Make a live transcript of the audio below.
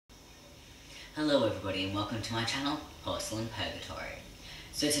Hello everybody and welcome to my channel, PorcelainPurgatory.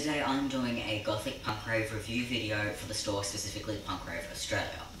 So today I'm doing a Gothic Punk Rave review video for the store, specifically Punk Rave Australia.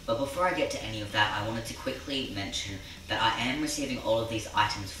 But before I get to any of that, I wanted to quickly mention that I am receiving all of these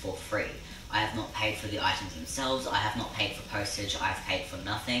items for free. I have not paid for the items themselves, I have not paid for postage, I have paid for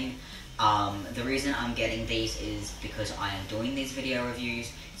nothing. The reason I'm getting these is because I am doing these video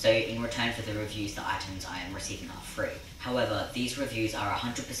reviews, so in return for the reviews, the items I am receiving are free. However, these reviews are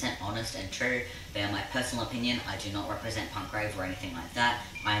 100% honest and true. They are my personal opinion. I do not represent Punk Rave or anything like that.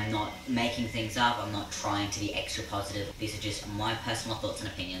 I am not making things up. I'm not trying to be extra positive. These are just my personal thoughts and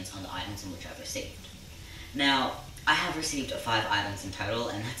opinions on the items in which I've received. Now, I have received 5 items in total,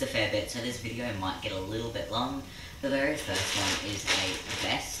 and that's a fair bit, so this video might get a little bit long. The very first one is a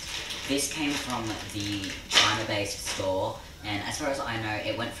vest. This came from the China-based store, and as far as I know,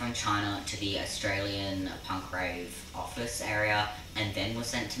 it went from China to the Australian Punk Rave office area, and then was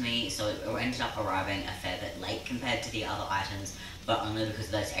sent to me, so it ended up arriving a fair bit late compared to the other items, but only because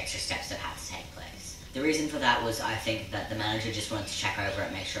of those extra steps that had to take place. The reason for that was I think that the manager just wanted to check over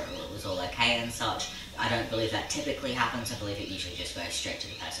it, make sure it was all okay and such. I don't believe that typically happens. I believe it usually just goes straight to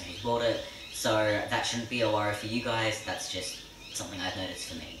the person who's bought it, so that shouldn't be a worry for you guys. That's just something I've noticed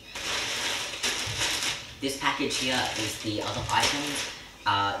for me. This package here is the other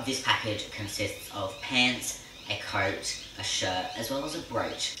items. This package consists of pants, a coat, a shirt, as well as a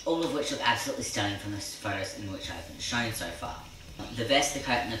brooch, all of which look absolutely stunning from the photos in which I've been shown so far. The vest, the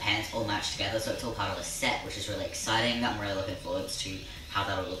coat, and the pants all match together, so it's all part of a set, which is really exciting. I'm really looking forward to how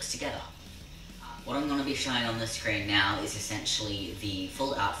that all looks together. What I'm going to be showing on the screen now is essentially the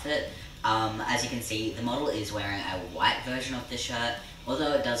full outfit. As you can see, the model is wearing a white version of the shirt.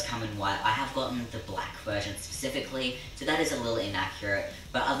 Although it does come in white, I have gotten the black version specifically, so that is a little inaccurate,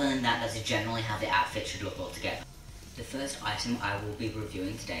 but other than that, that's generally how the outfit should look altogether. The first item I will be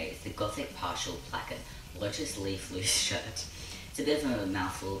reviewing today is the Gothic Partial Placard Lotus Leaf Loose shirt. It's a bit of a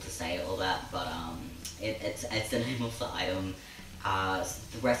mouthful to say all that, but it's the name of the item.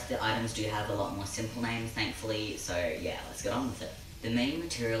 The rest of the items do have a lot more simple names, thankfully, so yeah, let's get on with it. The main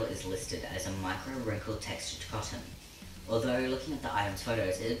material is listed as a micro-wrinkled textured cotton. Although, looking at the item's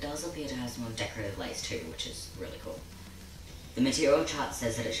photos, it does appear to have some decorative lace too, which is really cool. The material chart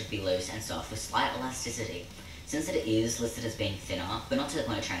says that it should be loose and soft with slight elasticity. Since it is listed as being thinner, but not to the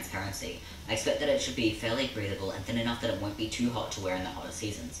point of transparency, I expect that it should be fairly breathable and thin enough that it won't be too hot to wear in the hotter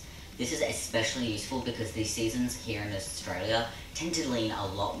seasons. This is especially useful because these seasons here in Australia tend to lean a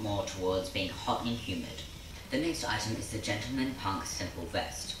lot more towards being hot and humid. The next item is the Gentleman Punk Simple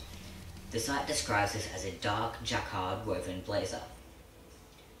Vest. The site describes this as a dark jacquard woven blazer.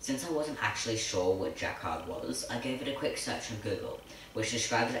 Since I wasn't actually sure what jacquard was, I gave it a quick search on Google, which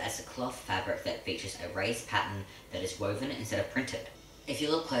describes it as a cloth fabric that features a raised pattern that is woven instead of printed. If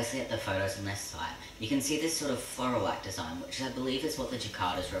you look closely at the photos on this site, you can see this sort of floral-like design, which I believe is what the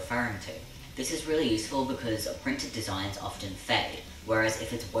jacquard is referring to. This is really useful because printed designs often fade, whereas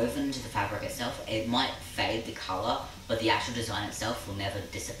if it's woven into the fabric itself, it might fade the colour, but the actual design itself will never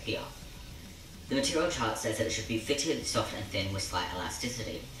disappear. The material chart says that it should be fitted, soft and thin with slight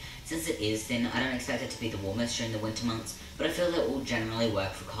elasticity. Since it is thin, I don't expect it to be the warmest during the winter months, but I feel that it will generally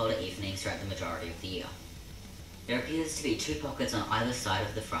work for colder evenings throughout the majority of the year. There appears to be 2 pockets on either side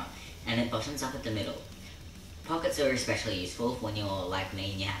of the front, and it buttons up at the middle. Pockets are especially useful when you're like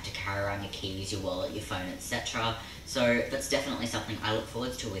me and you have to carry around your keys, your wallet, your phone, etc. So that's definitely something I look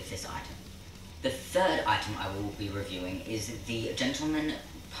forward to with this item. The third item I will be reviewing is the Gentleman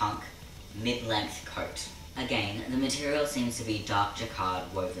Punk mid-length coat. Again, the material seems to be dark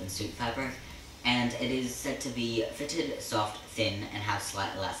jacquard woven suit fabric, and it is said to be fitted, soft, thin, and have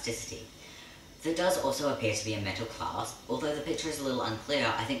slight elasticity. There does also appear to be a metal clasp. Although the picture is a little unclear,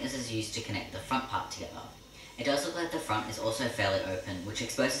 I think this is used to connect the front part together. It does look like the front is also fairly open, which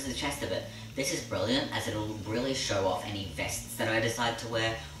exposes the chest a bit. This is brilliant, as it'll really show off any vests that I decide to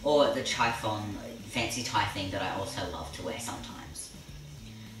wear, or the chiffon fancy tie thing that I also love to wear sometimes.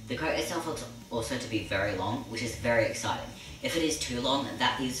 The coat itself looks also to be very long, which is very exciting. If it is too long,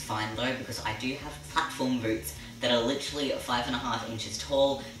 that is fine though, because I do have platform boots that are literally 5.5 inches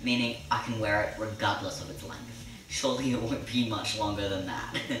tall, meaning I can wear it regardless of its length. Surely it won't be much longer than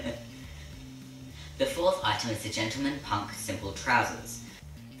that. The fourth item is the Gentleman Punk Simple Trousers.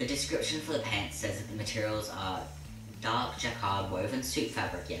 The description for the pants says that the materials are dark jacquard woven suit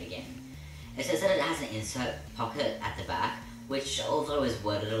fabric yet again. It says that it has an insert pocket at the back, which, although is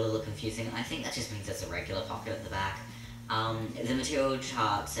worded a little confusing, I think that just means there's a regular pocket at the back. The material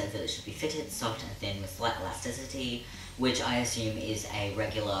chart says that it should be fitted, soft and thin with slight elasticity, which I assume is a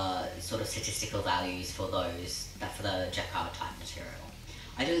regular sort of statistical values for the jacquard type material.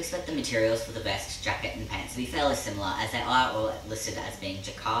 I do expect the materials for the vest, jacket and pants to be fairly similar, as they are all listed as being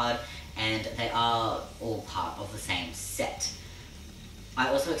jacquard and they are all part of the same set. I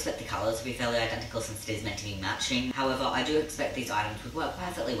also expect the colours to be fairly identical since it is meant to be matching. However, I do expect these items would work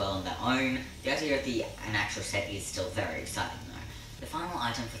perfectly well on their own. The idea of an actual set is still very exciting though. The final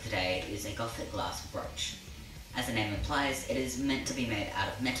item for today is a Gothic glass brooch. As the name implies, it is meant to be made out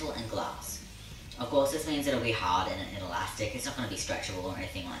of metal and glass. Of course, this means it'll be hard and elastic. It's not going to be stretchable or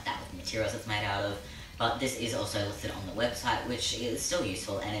anything like that with the materials it's made out of, but this is also listed on the website, which is still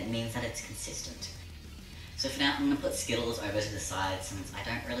useful, and it means that it's consistent. So for now, I'm going to put Skittles over to the side since I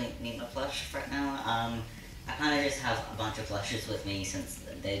don't really need my blush right now. I kind of just have a bunch of blushes with me since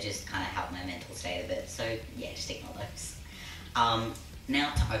they just kind of help my mental state a bit, so yeah, just ignore those.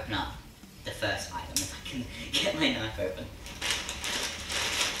 Now to open up the first item, if I can get my knife open.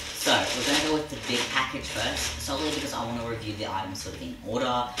 So, we're going to go with the big package first, solely because I want to review the items sort of in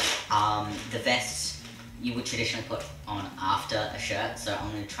order. The vest you would traditionally put on after a shirt, so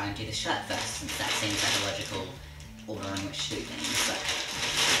I'm going to try and do the shirt first, since that seems like a logical order in which to do things. So,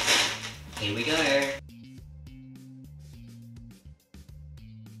 here we go.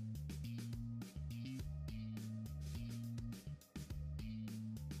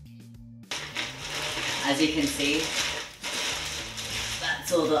 As you can see,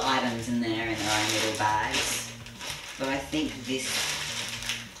 that's all the items in there in their own little bags. But I think this...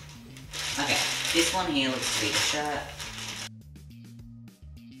 Okay, this one here looks to be the shirt.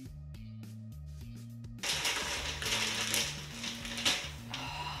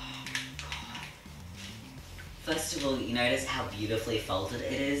 Oh, God. First of all, you notice how beautifully folded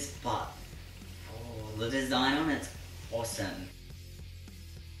it is, but oh, the design on it's awesome.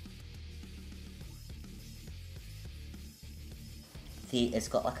 It's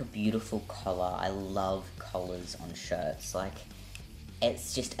got like a beautiful collar. I love collars on shirts. Like,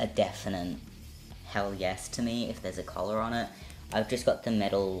 it's just a definite hell yes to me if there's a collar on it. I've just got the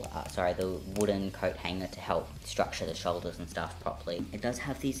the wooden coat hanger to help structure the shoulders and stuff properly. It does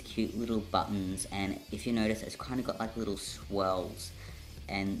have these cute little buttons, and if you notice, it's kind of got like little swirls,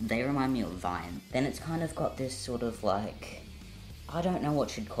 and they remind me of Vine. Then it's kind of got this sort of like, I don't know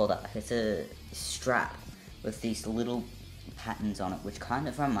what you'd call that. Like, it's a strap with these little patterns on it, which kind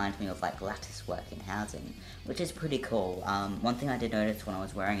of remind me of like lattice work in housing, which is pretty cool. One thing I did notice when I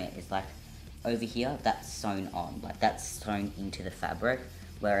was wearing it is like over here, that's sewn on, like that's sewn into the fabric,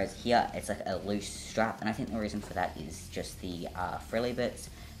 whereas here it's like a loose strap, and I think the reason for that is just the frilly bits.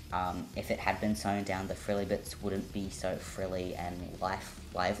 If it had been sewn down, the frilly bits wouldn't be so frilly and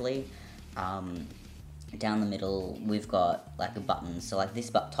lively. Down the middle we've got like a button, so like this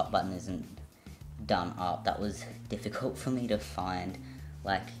top button isn't done up. That was difficult for me to find.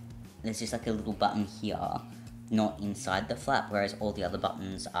 Like, there's just like a little button here, not inside the flap, whereas all the other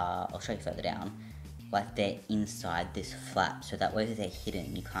buttons are, I'll show you further down, like they're inside this flap, so that way they're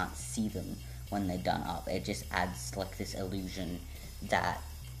hidden, you can't see them when they're done up. It just adds like this illusion that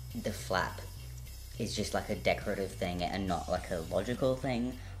the flap is just like a decorative thing and not like a logical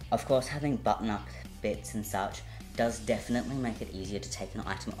thing. Of course, having button-up bits and such does definitely make it easier to take an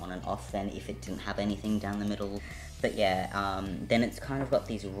item on and off than if it didn't have anything down the middle. But yeah, then it's kind of got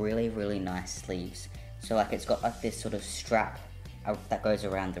these really, really nice sleeves. So like it's got like this sort of strap that goes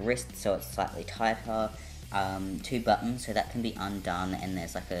around the wrist, so it's slightly tighter. 2 buttons, so that can be undone, and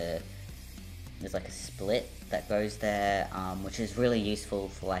there's like a split that goes there, which is really useful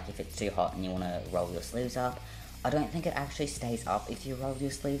for like if it's too hot and you want to roll your sleeves up. I don't think it actually stays up if you roll your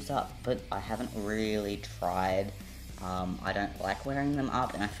sleeves up, but I haven't really tried. I don't like wearing them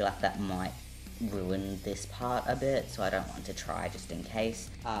up, and I feel like that might ruin this part a bit, so I don't want to try just in case.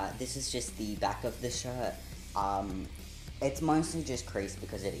 This is just the back of the shirt. It's mostly just creased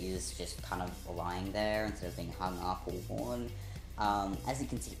because it is just kind of lying there instead of being hung up or worn. As you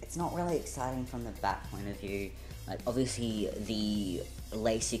can see, it's not really exciting from the back point of view. Like, obviously the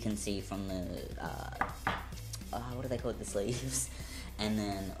lace you can see from the what do they call it, the sleeves, and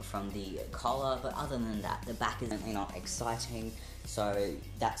then from the collar, but other than that, the back is certainly not exciting, so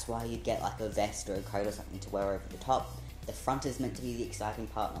that's why you'd get like a vest or a coat or something to wear over the top. The front is meant to be the exciting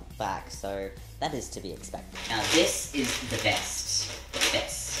part, not the back, so that is to be expected. Now this is the vest.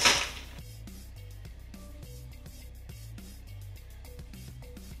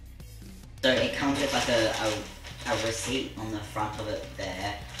 So it comes with like a receipt on the front of it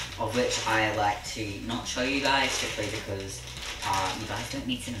there, of which I like to not show you guys strictly because you guys don't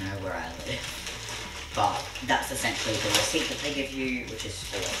need to know where I live. But that's essentially the receipt that they give you, which is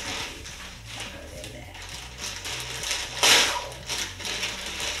for thank you. I'll go there.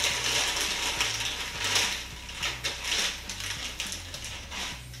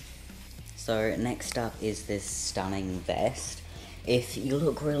 So next up is this stunning vest. If you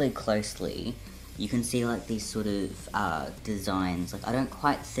look really closely, you can see like these sort of designs. Like I don't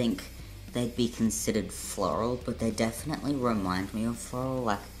quite think they'd be considered floral, but they definitely remind me of floral.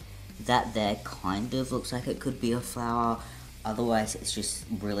 Like that there kind of looks like it could be a flower. Otherwise it's just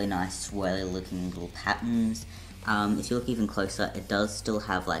really nice swirly looking little patterns. If you look even closer, it does still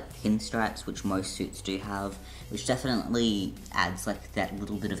have like pinstripes, which most suits do have, which definitely adds like that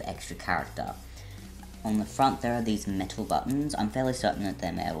little bit of extra character. On the front there are these metal buttons. I'm fairly certain that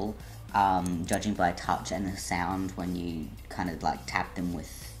they're metal, judging by touch and the sound when you kind of like tap them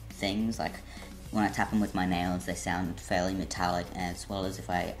with things. Like when I tap them with my nails, they sound fairly metallic, as well as if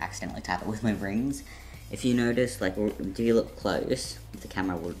I accidentally tap it with my rings. If you notice, like, do you look close, if the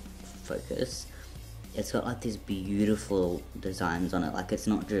camera would focus, it's got like these beautiful designs on it. Like it's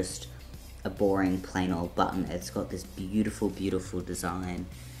not just a boring plain old button, it's got this beautiful, beautiful design.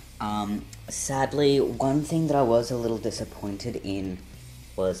 Sadly, one thing that I was a little disappointed in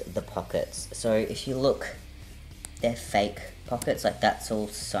was the pockets. So if you look, they're fake pockets, like that's all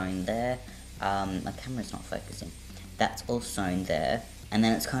sewn there. My camera's not focusing. That's all sewn there, and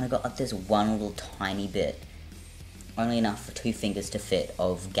then it's kind of got like this one little tiny bit, only enough for 2 fingers to fit,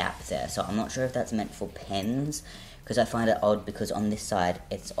 of gap there. So I'm not sure if that's meant for pens, because I find it odd because on this side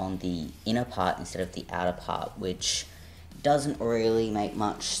it's on the inner part instead of the outer part, which doesn't really make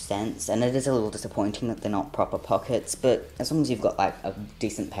much sense, and it is a little disappointing that they're not proper pockets. But as long as you've got like a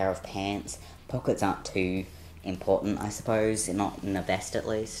decent pair of pants, pockets aren't too important, I suppose, not in a vest at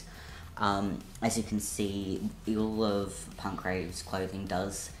least. As you can see, all of Punk Rave's clothing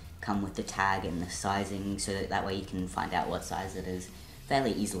does come with the tag and the sizing, so that way you can find out what size it is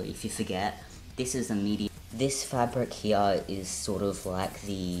fairly easily if you forget. This is a medium. This fabric here is sort of like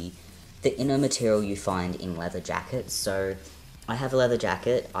the inner material you find in leather jackets. So I have a leather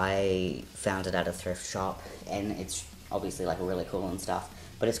jacket. I found it at a thrift shop, and it's obviously like really cool and stuff,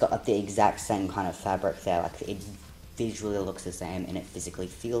 but it's got like the exact same kind of fabric there. Like it visually looks the same and it physically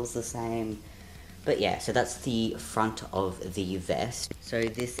feels the same. But yeah, so that's the front of the vest. So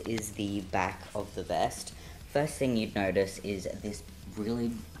this is the back of the vest. First thing you'd notice is this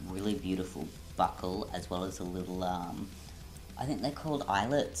really, really beautiful buckle, as well as a little, I think they're called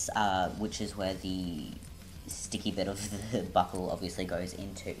eyelets, which is where the sticky bit of the buckle obviously goes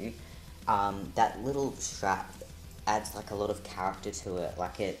into. That little strap adds like a lot of character to it.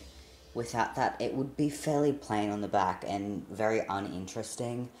 Like without that, it would be fairly plain on the back and very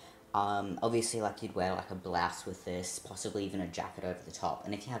uninteresting. Obviously, like, you'd wear like a blouse with this, possibly even a jacket over the top,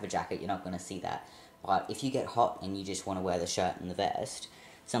 and if you have a jacket, you're not going to see that. But if you get hot and you just want to wear the shirt and the vest,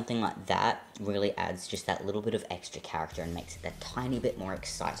 something like that really adds just that little bit of extra character and makes it that tiny bit more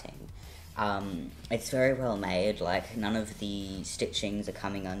exciting. It's very well made. Like, none of the stitchings are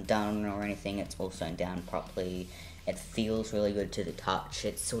coming undone or anything. It's all sewn down properly. It feels really good to the touch.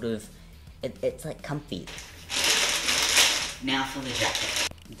 It's sort of, it's like comfy. Now for the jacket.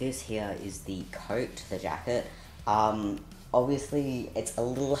 This here is the coat, the jacket. Obviously, it's a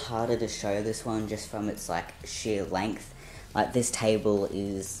little harder to show this one just from its, like, sheer length. Like, this table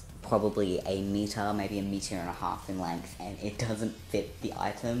is probably a meter, maybe a meter and a half in length, and it doesn't fit the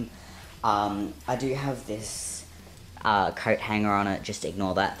item. I do have this coat hanger on it, just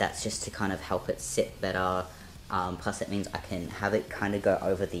ignore that. That's just to kind of help it sit better. Plus, it means I can have it kind of go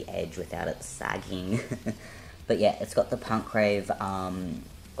over the edge without it sagging. But yeah, it's got the Punk Rave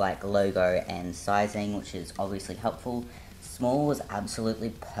like logo and sizing, which is obviously helpful. Small was absolutely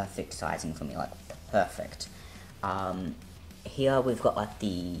perfect sizing for me, like perfect. Here we've got like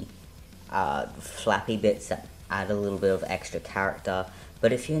the flappy bits that add a little bit of extra character,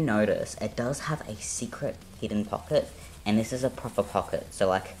 but if you notice, it does have a secret hidden pocket, and this is a proper pocket, so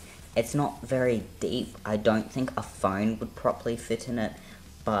like, it's not very deep. I don't think a phone would properly fit in it,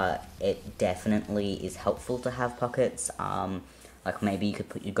 but it definitely is helpful to have pockets. Like maybe you could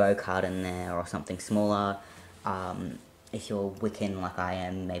put your go-kart in there or something smaller. If you're Wiccan like I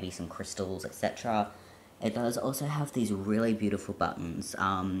am, maybe some crystals, etc. It does also have these really beautiful buttons.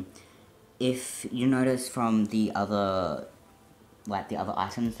 If you notice from the other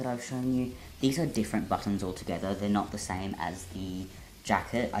items that I've shown you, these are different buttons altogether. They're not the same as the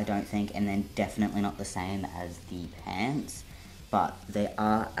jacket, I don't think, and then definitely not the same as the pants. But they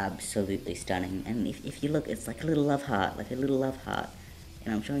are absolutely stunning, and if you look, it's like a little love heart,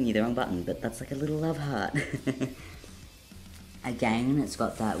 and I'm showing you the wrong button, but that's like a little love heart. Again, it's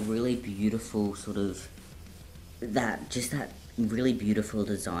got that really beautiful sort of, that really beautiful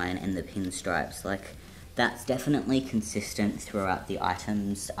design and the pinstripes. Like, that's definitely consistent throughout the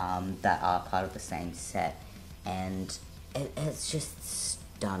items that are part of the same set, and it's just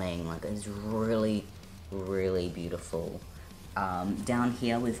stunning. Like, it's really, really beautiful. Down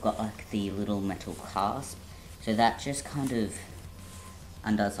here we've got like the little metal clasp, so that just kind of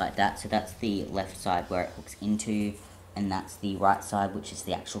undoes like that. So that's the left side where it hooks into, and that's the right side, which is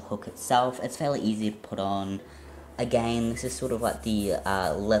the actual hook itself. It's fairly easy to put on. Again, this is sort of like the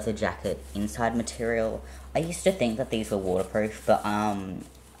leather jacket inside material. I used to think that these were waterproof, but I'm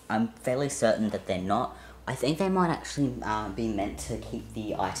fairly certain that they're not. I think they might actually be meant to keep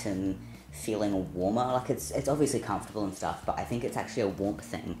the item feeling warmer. Like, it's obviously comfortable and stuff, but I think it's actually a warmth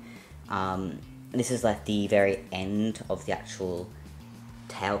thing. This is like the very end of the actual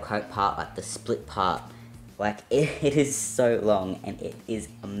tailcoat part, like the split part. Like, it is so long, and it is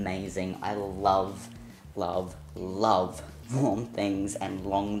amazing. I love warm things and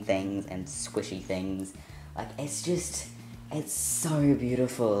long things and squishy things. Like, it's so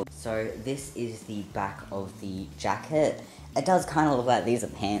beautiful. So this is the back of the jacket. It does kind of look like these are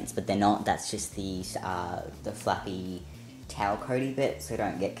pants, but they're not. That's just the flappy tailcoaty bit, so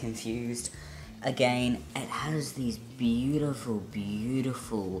don't get confused. Again, it has these beautiful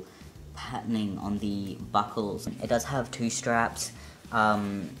patterning on the buckles. It does have 2 straps.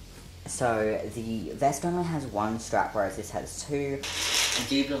 So the vest only has 1 strap, whereas this has 2. I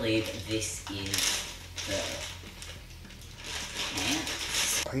do believe this is the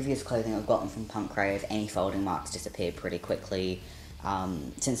pants. Previous clothing I've gotten from Punk Rave, any folding marks disappeared pretty quickly.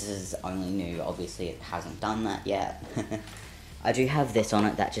 Since this is only new, obviously it hasn't done that yet. I do have this on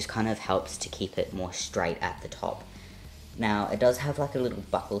it that just kind of helps to keep it more straight at the top. Now, it does have like a little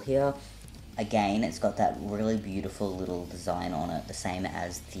buckle here. Again, it's got that really beautiful little design on it, the same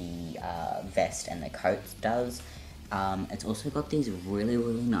as the vest and the coat does. It's also got these really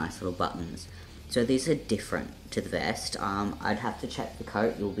nice little buttons. So these are different to the vest. I'd have to check the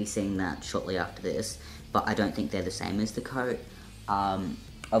coat. You'll be seeing that shortly after this, but I don't think they're the same as the coat.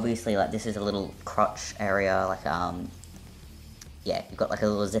 Obviously, like, this is a little crotch area, like, yeah, you've got like a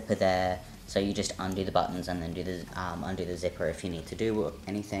little zipper there, so you just undo the buttons and then do the undo the zipper if you need to do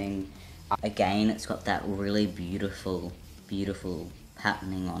anything. Again, it's got that really beautiful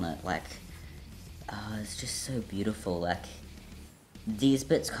patterning on it. Like, it's just so beautiful. Like, these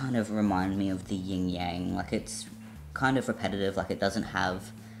bits kind of remind me of the yin yang. Like, it's kind of repetitive. Like, it doesn't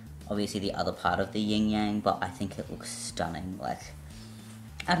have obviously the other part of the yin yang, but I think it looks stunning. Like,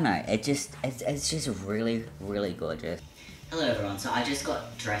 I don't know, it's just really gorgeous. Hello everyone, so I just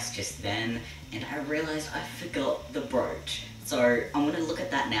got dressed just then, and I realised I forgot the brooch. So I'm going to look at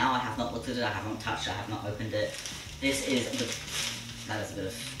that now. I have not looked at it, I have not touched it, I have not opened it. This is the... that is a bit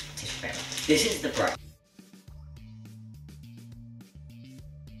of tissue paper. This is the brooch.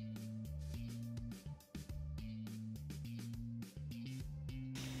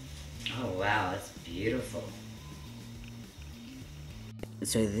 Oh wow, that's beautiful.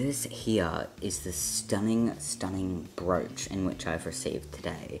 So this here is the stunning brooch in which I've received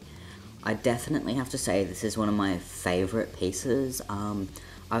today. I definitely have to say this is one of my favourite pieces.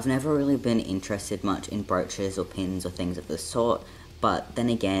 I've never really been interested much in brooches or pins or things of the sort, but then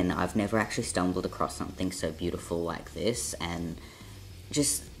again, I've never actually stumbled across something so beautiful like this, and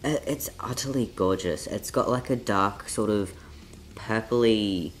just, it's utterly gorgeous. It's got like a dark sort of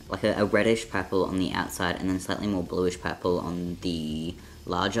purpley, like a reddish purple on the outside, and then slightly more bluish purple on the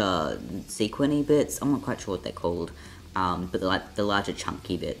larger sequiny bits. I'm not quite sure what they're called, but like the larger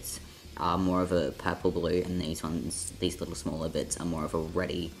chunky bits are more of a purple blue, and these ones, these little smaller bits, are more of a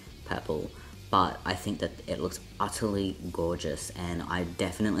reddy purple. But I think that it looks utterly gorgeous, and I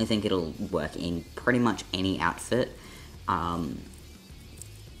definitely think it'll work in pretty much any outfit,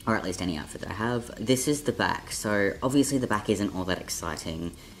 or at least any outfit that I have. This is the back, so obviously the back isn't all that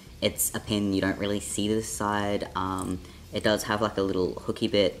exciting. It's a pin, you don't really see this side. It does have like a little hooky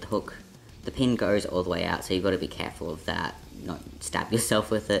bit, the pin goes all the way out, so you've got to be careful of that, not stab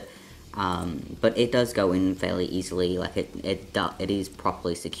yourself with it. But it does go in fairly easily. Like, it is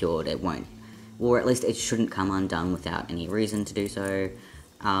properly secured. It won't, or at least it shouldn't come undone without any reason to do so.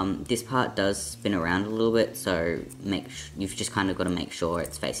 This part does spin around a little bit, so you've just kind of got to make sure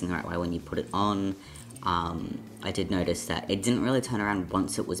it's facing the right way when you put it on. I did notice that it didn't really turn around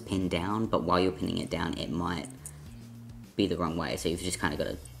once it was pinned down, but while you're pinning it down, it might be the wrong way, so you've just kind of got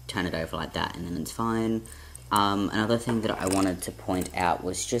to turn it over like that, and then it's fine. Another thing that I wanted to point out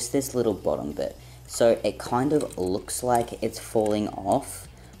was just this little bottom bit. So it kind of looks like it's falling off,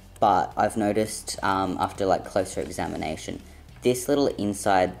 but I've noticed after like closer examination, this little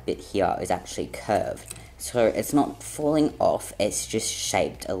inside bit here is actually curved. So it's not falling off, it's just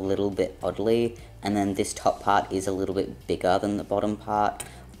shaped a little bit oddly, and then this top part is a little bit bigger than the bottom part,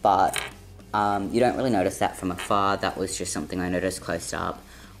 but you don't really notice that from afar. That was just something I noticed close up.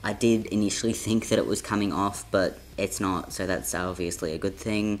 I did initially think that it was coming off, but it's not, so that's obviously a good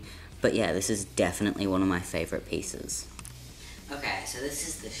thing. But yeah, this is definitely one of my favourite pieces. Okay, so this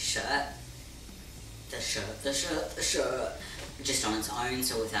is the shirt. The shirt. Just on its own,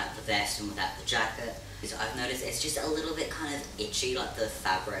 so without the vest and without the jacket. So I've noticed it's just a little bit kind of itchy, like the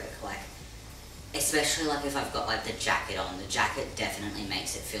fabric, like, especially like if I've got like the jacket on. The jacket definitely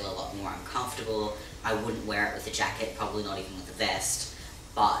makes it feel a lot more uncomfortable. I wouldn't wear it with the jacket, probably not even with the vest,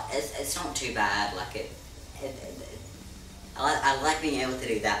 but it's not too bad. Like I like being able to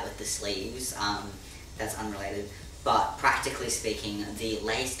do that with the sleeves. That's unrelated, but practically speaking, the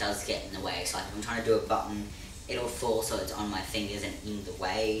lace does get in the way. So like if I'm trying to do a button, it'll fall so it's on my fingers and in the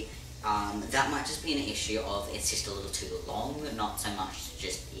way. That might just be an issue of it's just a little too long, not so much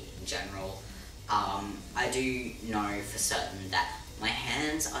just in general. I do know for certain that my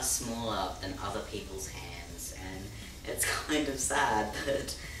hands are smaller than other people's hands, and it's kind of sad,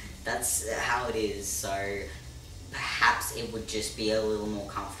 but that's how it is. So perhaps it would just be a little more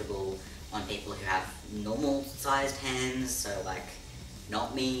comfortable on people who have normal sized hands, so like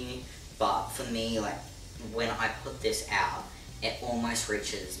not me. But for me, like when I put this out, it almost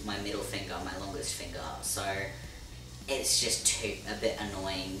reaches my middle finger, my longest finger, so it's just a bit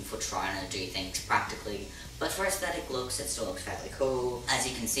annoying for trying to do things practically. But for aesthetic looks, it still looks fairly cool. As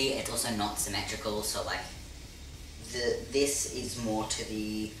you can see, it's also not symmetrical, so like this is more to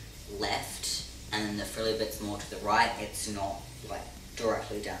the left and the frilly bit's more to the right. It's not like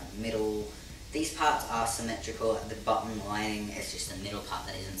directly down the middle. These parts are symmetrical. The button lining is just the middle part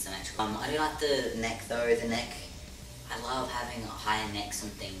that isn't symmetrical. I do like the neck though. The neck, I love having higher necks on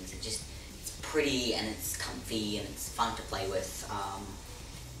things. It's pretty and it's comfy and it's fun to play with.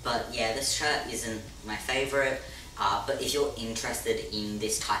 But yeah, this shirt isn't my favourite. But if you're interested in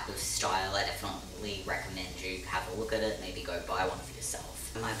this type of style, I definitely recommend you have a look at it. Maybe go buy one for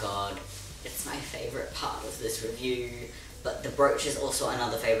yourself. Oh my god, it's my favourite part of this review. But the brooch is also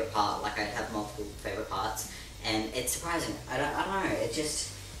another favourite part. Like I have multiple favourite parts, and it's surprising. I don't know. It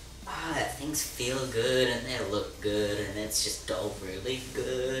just things feel good and they look good, and it's just all really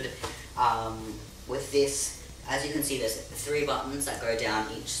good. With this, as you can see, there's 3 buttons that go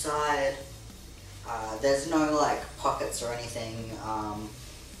down each side. There's no like pockets or anything.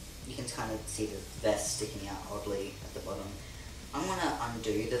 You can kind of see the vest sticking out oddly at the bottom. I'm gonna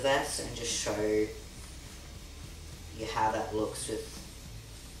undo the vest and just show you how that looks with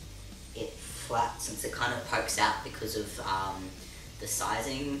it flat, since it kind of pokes out because of the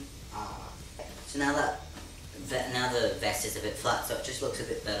sizing. So now the vest is a bit flat, so it just looks a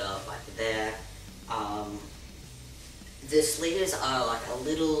bit better like there. The sleeves are like a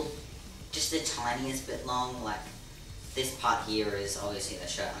little, just the tiniest bit long. Like this part here is obviously the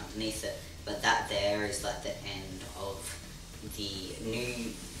shirt underneath it, but that there is like the end of the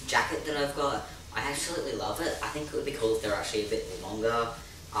new jacket that I've got. I absolutely love it. I think it would be cool if they're actually a bit longer,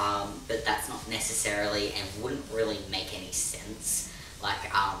 but that's not necessarily and wouldn't really make any sense.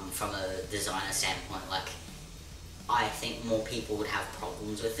 Like from a designer standpoint, like I think more people would have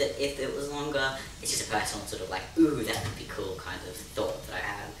problems with it if it was longer. It's just a personal sort of like, ooh, that would be cool kind of thought that I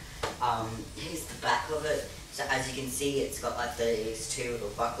had. Here's the back of it. So as you can see, it's got like these 2 little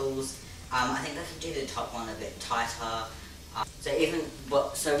buckles. I think I can do the top one a bit tighter.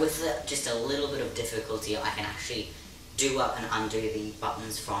 So with just a little bit of difficulty, I can actually do up and undo the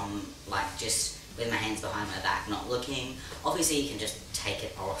buttons from like just with my hands behind my back, not looking. Obviously you can just take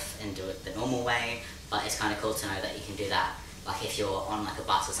it off and do it the normal way, but it's kind of cool to know that you can do that. Like if you're on like a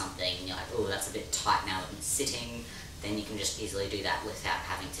bus or something and you're like, oh, that's a bit tight now that I'm sitting, then you can just easily do that without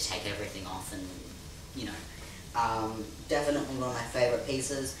having to take everything off, and you know. Definitely one of my favourite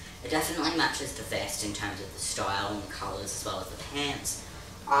pieces. It definitely matches the vest in terms of the style and the colours as well as the pants.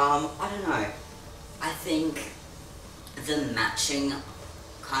 I don't know. I think the matching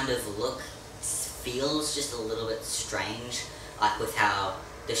kind of look feels just a little bit strange, like with how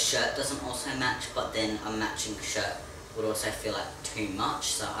the shirt doesn't also match, but then a matching shirt would also feel like too much.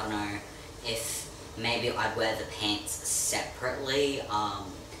 So I don't know if maybe I'd wear the pants separately,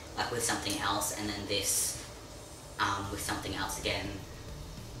 like with something else, and then this with something else again.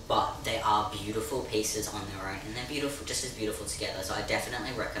 But they are beautiful pieces on their own, and they're beautiful, just as beautiful together. So I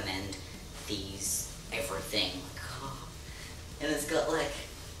definitely recommend these everything. And it's got like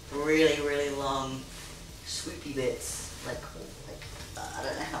really long swoopy bits, like I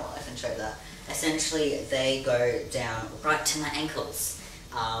don't know how I can show that. Essentially they go down right to my ankles.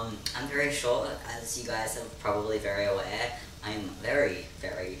 I'm very short, as you guys are probably very aware. I'm very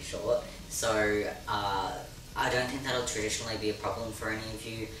short, so I don't think that'll traditionally be a problem for any of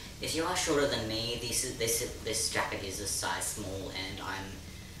you. If you are shorter than me, this jacket is a size small, and I'm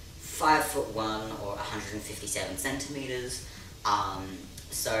 5'1" or 157 centimeters.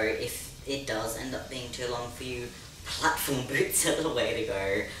 So if it does end up being too long for you, platform boots are the way to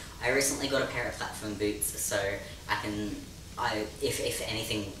go. I recently got a pair of platform boots, so if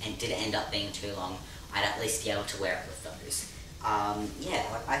anything did end up being too long, I'd at least be able to wear it with those. Yeah,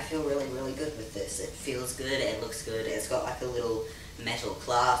 like I feel really, really good with this. It feels good, it looks good, it's got like a little metal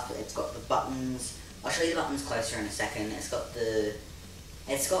clasp, it's got the buttons. I'll show you the buttons closer in a second. It's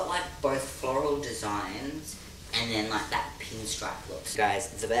got like both floral designs and then like that pinstripe look. Guys,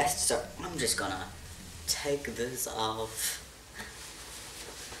 the vest, so I'm just gonna take this off.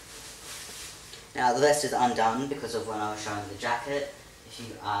 Now the vest is undone because of when I was showing the jacket. If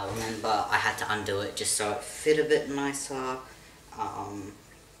you remember, I had to undo it just so it fit a bit nicer.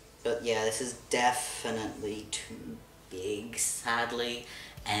 But yeah, this is definitely too big, sadly.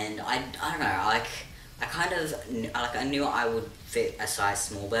 And I don't know, like, I knew I would fit a size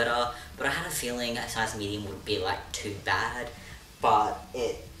small better, but I had a feeling a size medium would be like too bad. But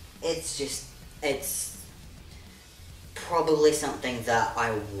it's probably something that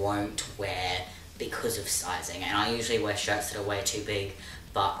I won't wear because of sizing, and I usually wear shirts that are way too big,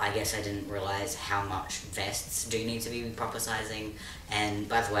 but I guess I didn't realise how much vests do need to be proper sizing. And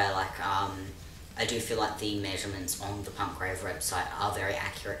by the way, like, I do feel like the measurements on the Punk Rave website are very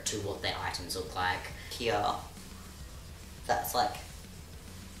accurate to what their items look like. Here, that's like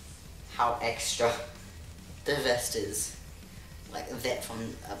how extra the vest is. Like that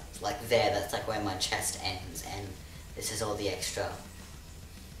from, like there, that's like where my chest ends, and this is all the extra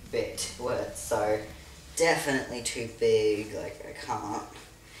bit worth. So definitely too big, like I can't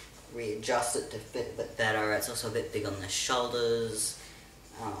readjust it to fit a bit better. It's also a bit big on the shoulders.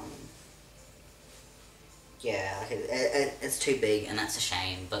 Yeah, like it's too big, and that's a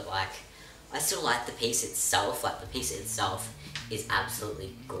shame, but like I still like the piece itself. Like the piece itself is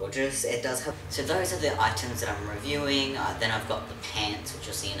absolutely gorgeous. It does have, so those are the items that I'm reviewing. Then I've got the pants, which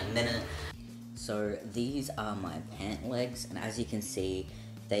you'll see in a minute. So these are my pant legs, and as you can see,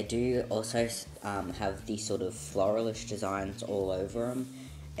 they do also have these sort of floralish designs all over them.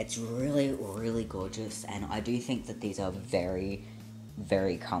 It's really, really gorgeous, and I do think that these are very,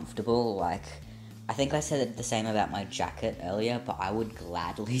 very comfortable. Like, I think I said the same about my jacket earlier, but I would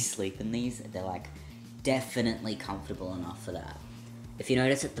gladly sleep in these. They're like definitely comfortable enough for that. If you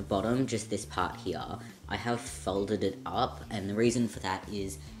notice at the bottom, just this part here, I have folded it up, and the reason for that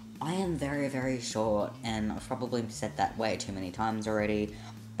is I am very, very short, and I've probably said that way too many times already,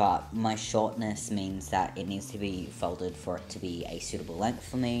 but my shortness means that it needs to be folded for it to be a suitable length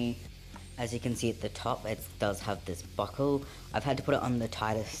for me. As you can see at the top, it does have this buckle. I've had to put it on the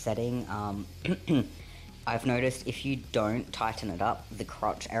tightest setting. I've noticed if you don't tighten it up, the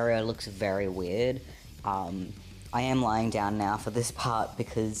crotch area looks very weird. I am lying down now for this part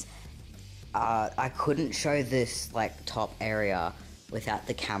because I couldn't show this like top area without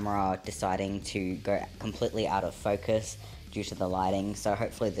the camera deciding to go completely out of focus due to the lighting, so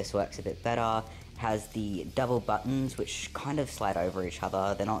hopefully this works a bit better. It has the double buttons which kind of slide over each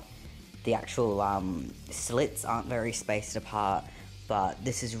other. They're not, the actual slits aren't very spaced apart, but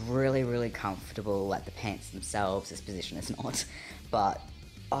this is really, really comfortable. Like the pants themselves, this position is not, but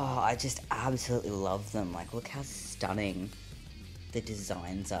oh, I just absolutely love them. Like, look how stunning the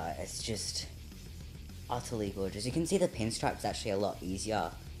designs are. It's just utterly gorgeous. You can see the pinstripe's actually a lot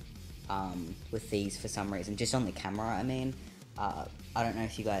easier with these for some reason, just on the camera, I mean. I don't know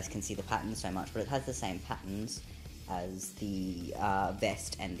if you guys can see the pattern so much, but it has the same patterns as the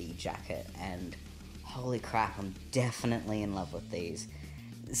vest and the jacket, and holy crap, I'm definitely in love with these.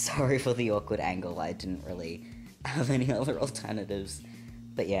 Sorry for the awkward angle, I didn't really have any other alternatives.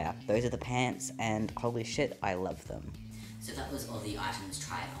 But yeah, those are the pants, and holy shit, I love them. So that was all the items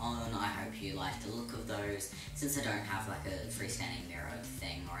tried on. I hope you liked the look of those. Since I don't have like a freestanding mirror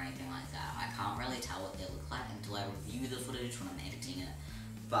thing or anything like that, I can't really tell what they look like until I review the footage when I'm editing it.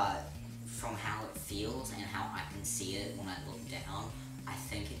 But from how it feels and how I can see it when I look down, I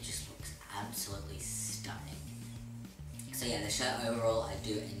think it just looks absolutely stunning. So yeah, the shirt overall I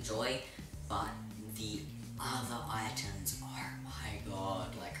do enjoy, but the other items, oh my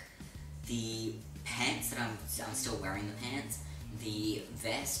god, like the pants that I'm still wearing the pants, the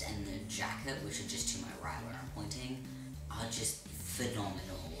vest and the jacket, which are just to my right where I'm pointing, are just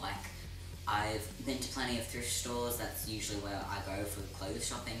phenomenal. Like, I've been to plenty of thrift stores, that's usually where I go for clothes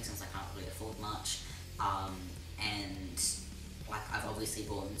shopping since I can't really afford much, and like I've obviously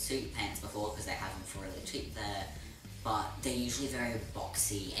bought suit pants before because they have them for really cheap there, but they're usually very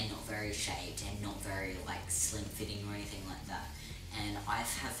boxy and not very shaped and not very like slim fitting or anything like that. And I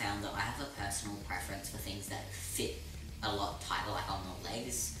have found that I have a personal preference for things that fit a lot tighter, like on the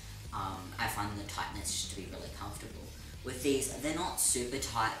legs. find the tightness just to be really comfortable. With these, they're not super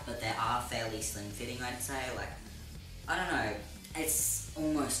tight, but they are fairly slim fitting, I'd say. Like, I don't know, it's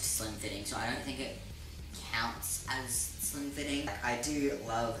almost slim fitting, so I don't think it counts as slim fitting. Like, I do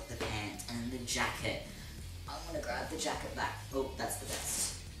love the pants and the jacket. I'm gonna grab the jacket back. Oh, that's the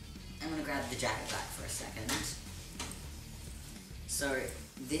best. I'm gonna grab the jacket back for a second. So,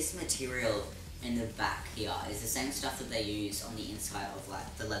 this material in the back here is the same stuff that they use on the inside of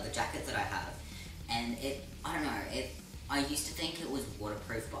like the leather jacket that I have. And I don't know, I used to think it was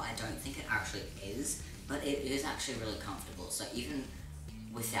waterproof, but I don't think it actually is. But it is actually really comfortable. So even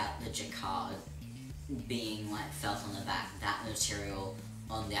without the jacquard being like felt on the back, that material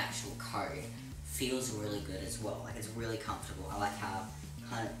on the actual coat feels really good as well. Like, it's really comfortable. I like how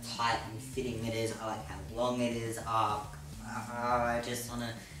kind of tight and fitting it is. I like how long it is. I just want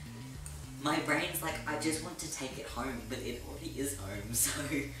to... My brain's like, I just want to take it home, but it already is home, so...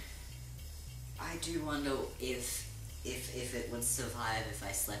 I do wonder if it would survive if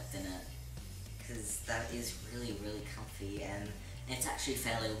I slept in it, because that is really, really comfy, and it's actually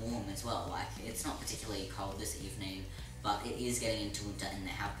fairly warm as well. Like, it's not particularly cold this evening, but it is getting into winter, and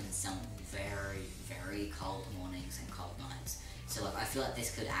there have been some very, very cold mornings and cold nights. So like, I feel like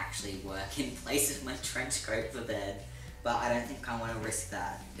this could actually work in place of my trench coat for bed, but I don't think I want to risk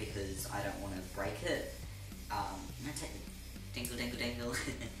that because I don't want to break it. I'm gonna take the dingle, dingle, dingle.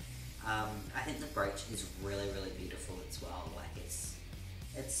 I think the brooch is really, really beautiful as well. Like, it's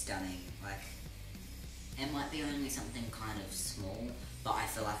stunning. Like, it might be only something kind of small, but I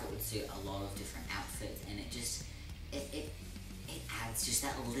feel like it would suit a lot of different outfits, and it adds just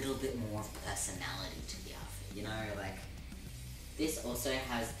that little bit more of personality to the outfit, you know? Like, this also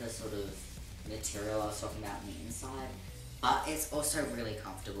has the sort of material I was talking about on the inside, but it's also really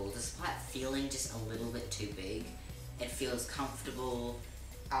comfortable, despite feeling just a little bit too big. It feels comfortable.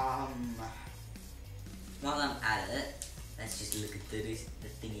 While I'm at it, let's just look at the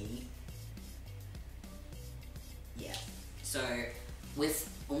thingy. Yeah. So, with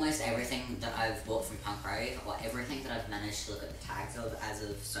almost everything that I've bought from Punk Rave, or everything that I've managed to look at the tags of as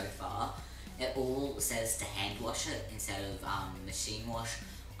of so far, it all says to hand wash it instead of machine wash.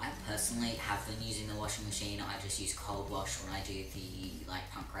 I personally have been using the washing machine. I just use cold wash when I do the like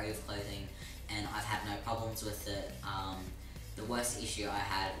Punk Rave clothing, and I've had no problems with it. The worst issue I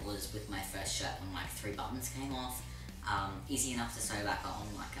had was with my first shirt when like 3 buttons came off. Easy enough to sew back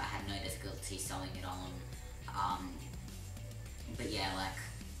on, like I had no difficulty sewing it on. But yeah, like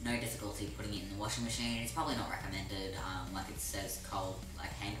no difficulty putting it in the washing machine. It's probably not recommended, like it says cold,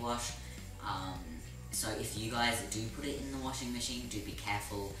 like hand wash. So if you guys do put it in the washing machine, do be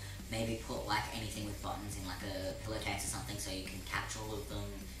careful. Maybe put like anything with buttons in like a pillowcase or something so you can catch all of them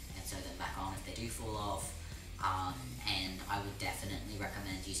and sew them back on if they do fall off. And I would definitely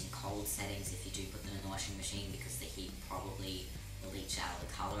recommend using cold settings if you do put them in the washing machine, because the heat probably will leach out the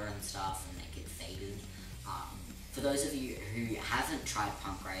colour and stuff and make it faded. For those of you who haven't tried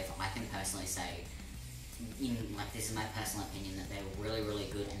Punk Rave, I can personally say, like, this is my personal opinion, that they're really, really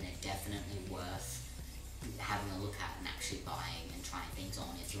good, and they're definitely worth having a look at and actually buying and trying things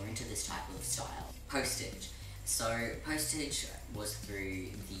on if you're into this type of style. Postage. So postage was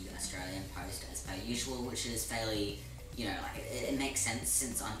through the Australian Post as per usual, which is fairly, you know, like it makes sense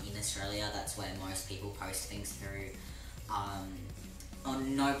since I'm in Australia. That's where most people post things through.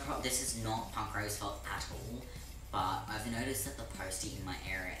 This is not Punk Rave's fault at all, but I've noticed that the postie in my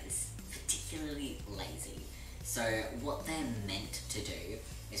area is particularly lazy. So what they're meant to do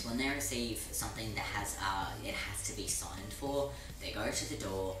is when they receive something that has it has to be signed for, they go to the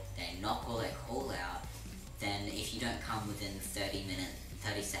door, they knock or they call out. Then if you don't come within 30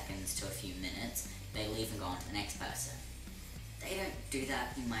 seconds to a few minutes, they leave and go on to the next person. They don't do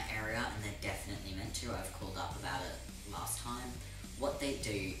that in my area, and they're definitely meant to. I've called up about it last time. What they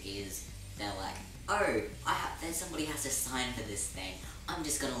do is they're like, oh, then somebody has to sign for this thing. I'm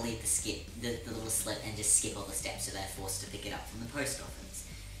just gonna leave the little slip and just skip all the steps, so they're forced to pick it up from the post office,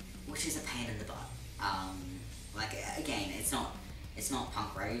 which is a pain in the butt. Like, again, it's not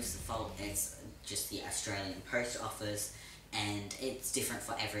Punk Rave's fault. It's just the Australian Post Office, and it's different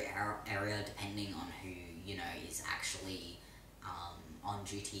for every area depending on who, you know, is actually on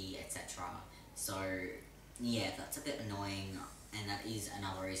duty, etc. So yeah, that's a bit annoying, and that is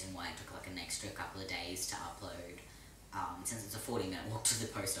another reason why it took like an extra couple of days to upload, since it's a 40-minute walk to the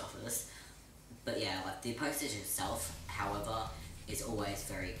post office. But yeah, like the postage itself, however, is always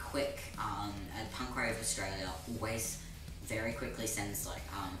very quick. And Punk Rave Australia always very quickly sends like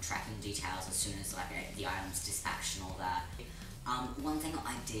tracking details as soon as like the item's dispatched and all that. One thing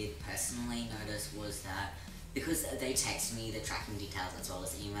I did personally notice was that because they text me the tracking details as well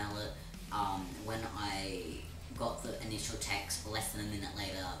as email it, when I got the initial text, less than a minute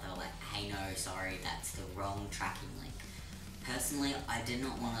later, they were like, hey no, sorry, that's the wrong tracking link. Personally, I did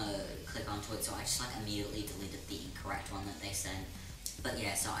not want to click onto it, so I just like immediately deleted the incorrect one that they sent. But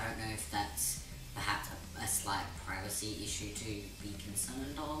yeah, so I don't know if that's perhaps a slight privacy issue to be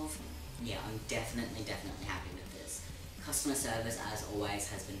concerned of. Yeah, I'm definitely happy with this. Customer service, as always,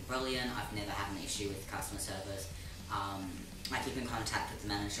 has been brilliant. I've never had an issue with customer service. I keep in contact with the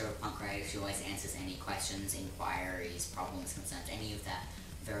manager of Punk Rave. She always answers any questions, inquiries, problems, concerns, any of that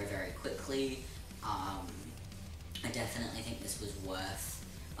very quickly. I definitely think this was worth,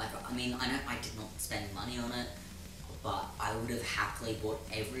 like, I mean, I know I did not spend money on it, but I would have happily bought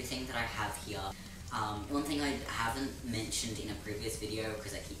everything that I have here. One thing I haven't mentioned in a previous video,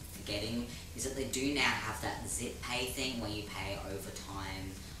 because I keep forgetting, is that they do now have that zip pay thing where you pay over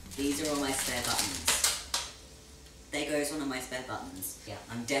time. These are all my spare buttons. There goes one of my spare buttons. Yeah,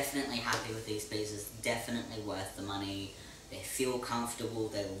 I'm definitely happy with these pieces, definitely worth the money. They feel comfortable,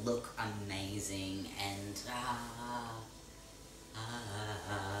 they look amazing, and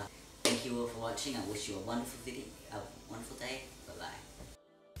thank you all for watching. I wish you a wonderful day. Bye-bye.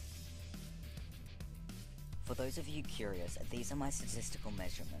 For those of you curious, these are my statistical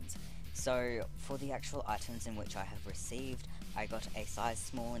measurements. So, for the actual items in which I have received, I got a size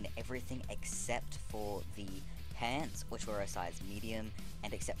small in everything except for the pants, which were a size medium,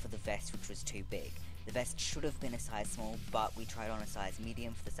 and except for the vest, which was too big. The vest should have been a size small, but we tried on a size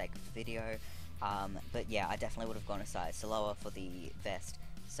medium for the sake of the video. But yeah, I definitely would have gone a size lower for the vest.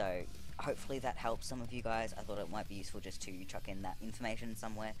 So hopefully that helps some of you guys. I thought it might be useful just to chuck in that information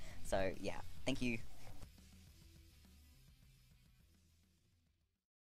somewhere. So yeah, thank you.